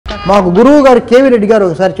మాకు గురువు గారు కేవీ రెడ్డి గారు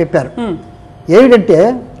ఒకసారి చెప్పారు, ఏమిటంటే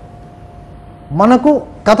మనకు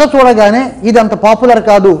కథ చూడగానే ఇది అంత పాపులర్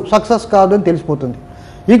కాదు, సక్సెస్ కాదు అని తెలిసిపోతుంది.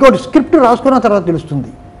 ఇంకోటి స్క్రిప్ట్ రాసుకున్న తర్వాత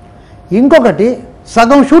తెలుస్తుంది. ఇంకొకటి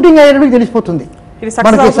సగం షూటింగ్ అయ్యేటప్పుడు తెలిసిపోతుంది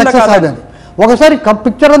మనకి సక్సెస్ కాదని. ఒకసారి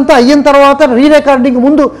పిక్చర్ అంతా అయిన తర్వాత రీ రికార్డింగ్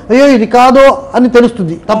ముందు అయ్యో ఇది కాదో అని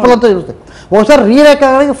తెలుస్తుంది, తప్పులంతా తెలుస్తుంది. ఒకసారి రీ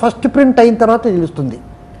రికార్డింగ్ ఫస్ట్ ప్రింట్ అయిన తర్వాత తెలుస్తుంది.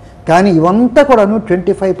 కానీ ఇవంతా కూడాను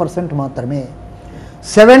 25% మాత్రమే.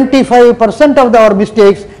 75% of our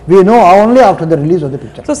mistakes we know only after the release of the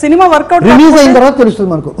picture. So cinema work out release అయిన తర్వాత తెలుస్తుంది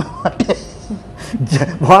మనకు. అంటే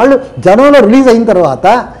వాళ్ళు జనంలో రిలీజ్ అయిన తర్వాత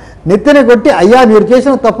నెత్తిన కొట్టి అయ్యా మీరు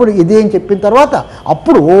చేసిన తప్పుడు ఇది అని చెప్పిన తర్వాత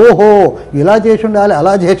అప్పుడు ఓహో ఇలా చేసి ఉండాలి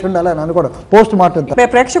అలా చేసి ఉండాలి అని అనుకోవడం పోస్ట్ మార్టం.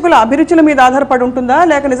 ప్రేక్షకుల అభిరుచుల మీద ఆధారపడి ఉంటుందా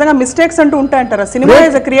లేక నిజంగా మిస్టేక్స్ అంటూ ఉంటాయంటారా? Cinema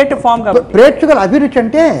is a creative form కాబట్టి ప్రేక్షకుల అభిరుచి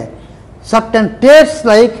అంటే certain taste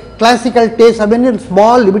like classical taste అవన్నీ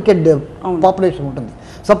స్మాల్ లిమిటెడ్ పాపులేషన్ ఉంటుంది.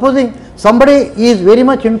 Supposing somebody is very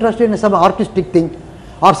much interested in some artistic thing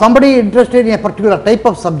or somebody interested in a particular type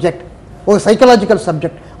of subject, ఒక psychological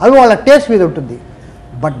subject, అవి వాళ్ళ taste మీద ఉంటుంది.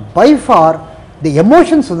 But by for the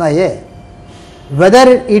emotions ఉన్నాయే,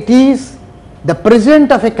 whether it is the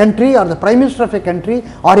president of a country are the prime minister of a country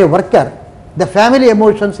are a worker, the family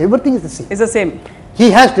emotions everything is the same. He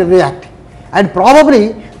has to react, and probably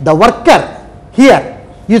the worker here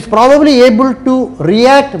is probably able to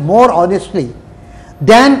react more honestly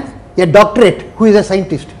than a doctorate who is a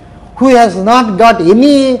scientist, who has not got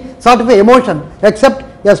any sort of emotion except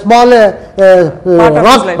a small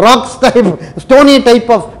rocks type, stony type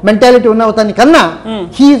of mentality unnavutani kanna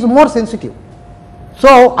he is more sensitive. So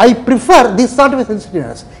I prefer this sort of a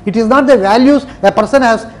sensitiveness. It is not the values a person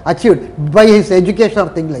has achieved by his education or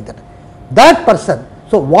things like that. That person,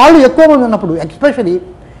 so వాళ్ళు ఎక్కువ మంది ఉన్నప్పుడు especially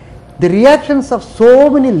the reactions of so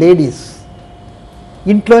many ladies,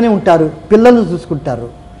 ఇంట్లోనే ఉంటారు, పిల్లల్ని చూసుకుంటారు,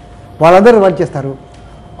 వాళ్ళందరూ work చేస్తారు,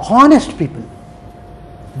 హానెస్ట్ పీపుల్,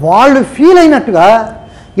 వాళ్ళు ఫీల్ అయినట్టుగా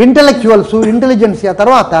ఇంటలెక్చువల్స్ ఇంటెలిజెన్స్. ఆ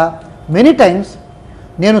తర్వాత మెనీ టైమ్స్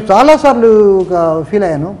నేను చాలాసార్లు ఫీల్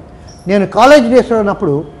అయ్యాను. నేను కాలేజ్ డేస్లో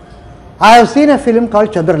ఉన్నప్పుడు I have seen a film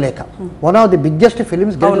called Chandralekha, one of the biggest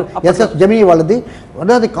films, SS జమినీ వాళ్ళది,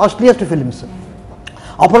 one of the costliest films.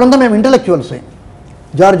 అప్పుడంతా మేము intellectuals,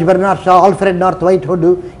 George Bernard Shah, Alfred north white hood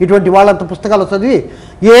ఇటువంటి వాళ్ళంతా పుస్తకాలు చదివి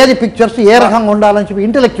ఏది పిక్చర్స్ ఏ రకంగా ఉండాలని చెప్పి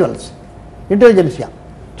ఇంటలెక్చువల్స్, ఇంటెలిజెన్సియా.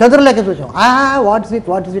 చంద్రలేఖ చూసాం, వాట్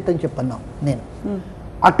ఇస్ ఇట్ అని చెప్పన్నాం నేను.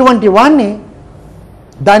 అటువంటి వాడిని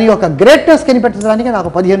దాని యొక్క గ్రేట్నెస్ కనిపెట్టడానికి నాకు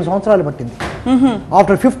 15 సంవత్సరాలు పట్టింది.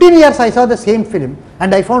 After 15 years I saw the same film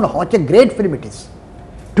and I found what a great film it is.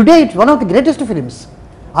 Today it's one of the greatest films.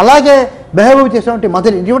 అలాగే మెహబూబ్ చేసినటువంటి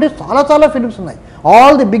మదర్, ఇటువంటి చాలా ఫిలిమ్స్ ఉన్నాయి,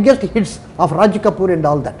 all the biggest hits of Raj Kapoor and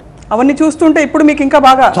all that. అవన్నీ చూస్తుంటే ఇప్పుడు మీకు ఇంకా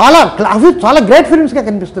బాగా చాలా గ్రేట్ ఫిలిమ్స్గా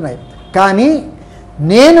కనిపిస్తున్నాయి. కానీ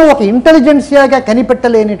నేను ఒక ఇంటెలిజెన్సియాగా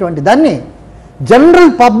కనిపెట్టలేనిటువంటి దాన్ని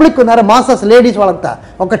జనరల్ పబ్లిక్ ఉన్నారు, మాసస్ లేడీస్, వాళ్ళంతా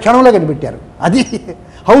ఒక క్షణంలో కనిపెట్టారు. అది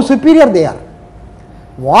హౌ సుపీరియర్ దే ఆర్.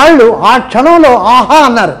 వాళ్ళు ఆ క్షణంలో ఆహా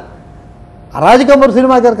అన్నారు. రాజకపూర్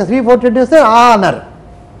సినిమా కనుక 3-4 చేస్తే అన్నారు,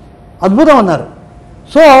 అద్భుతం అన్నారు.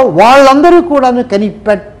 సో వాళ్ళందరూ కూడా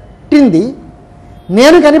కనిపెట్టింది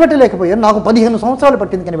నేను కనిపెట్టలేకపోయాను. నాకు 15 సంవత్సరాలు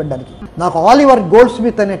పట్టింది కనిపెట్టడానికి. నాకు ఆలివర్ గోల్డ్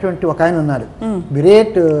స్మిత్ అనేటువంటి ఒక ఆయన ఉన్నారు,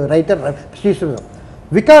 great writer, శ్రీశ్వరం.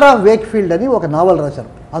 Vicar of Wakefield అని ఒక నావల్ రాశారు.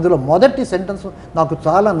 అందులో మొదటి సెంటెన్స్ నాకు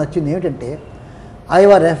చాలా నచ్చింది. ఏమిటంటే, I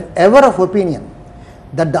were ever of opinion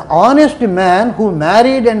that the honest man who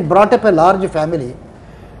married and brought up a large family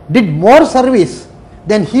did more service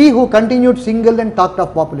then he who continued single and talked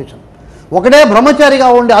of population. ఒకడే బ్రహ్మచారిగా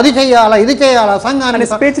ఉండి అది చేయాలా ఇది చేయాలా సంఘాన్ని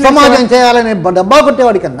సమాజం చేయాలని డబ్బా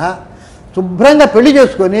కొట్టేవాడి కన్నా శుభ్రంగా పెళ్లి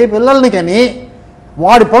చేసుకొని పిల్లల్ని కానీ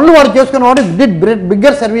వాడి పనులు వాడు చేసుకున్న వాడు did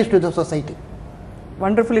bigger service to the society.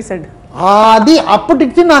 Wonderfully said. అది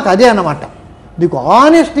అప్పటికి నాకు అదే అన్నమాట. నీకు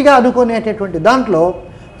ఆనెస్ట్గా అనుకునేటటువంటి దాంట్లో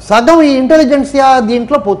సగం ఈ ఇంటెలిజెన్సియా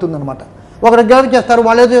దీంట్లో పోతుందన్నమాట. ఒకరు గెలవ చేస్తారు,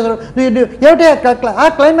 వాళ్ళు ఏదో ఏమిటి ఆ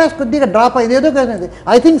క్లైమాక్స్ కొద్దిగా డ్రాప్ అయ్యేది ఏదో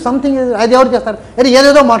ఐ థింక్ సంథింగ్ అది ఎవరు చేస్తారు,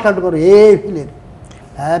 ఏదేదో మాట్లాడుకోరు, ఏమీ లేదు,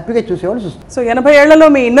 హ్యాపీగా చూసేవాళ్ళు చూస్తారు. సో 80 ఏళ్లలో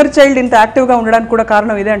మీ ఇన్నర్ చైల్డ్ ఇంత యాక్టివ్గా ఉండడానికి కూడా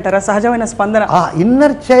కారణం ఇదే అంటారా? సహజమైన స్పందన.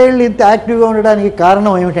 ఇన్నర్ చైల్డ్ ఇంత యాక్టివ్గా ఉండడానికి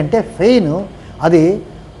కారణం ఏమిటంటే ఫెయిన్. అది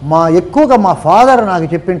ఎక్కువగా మా ఫాదర్ నాకు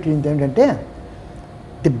చెప్పింది ఏంటంటే,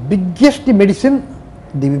 the biggest medicine,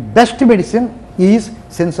 the best medicine is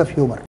sense of humour.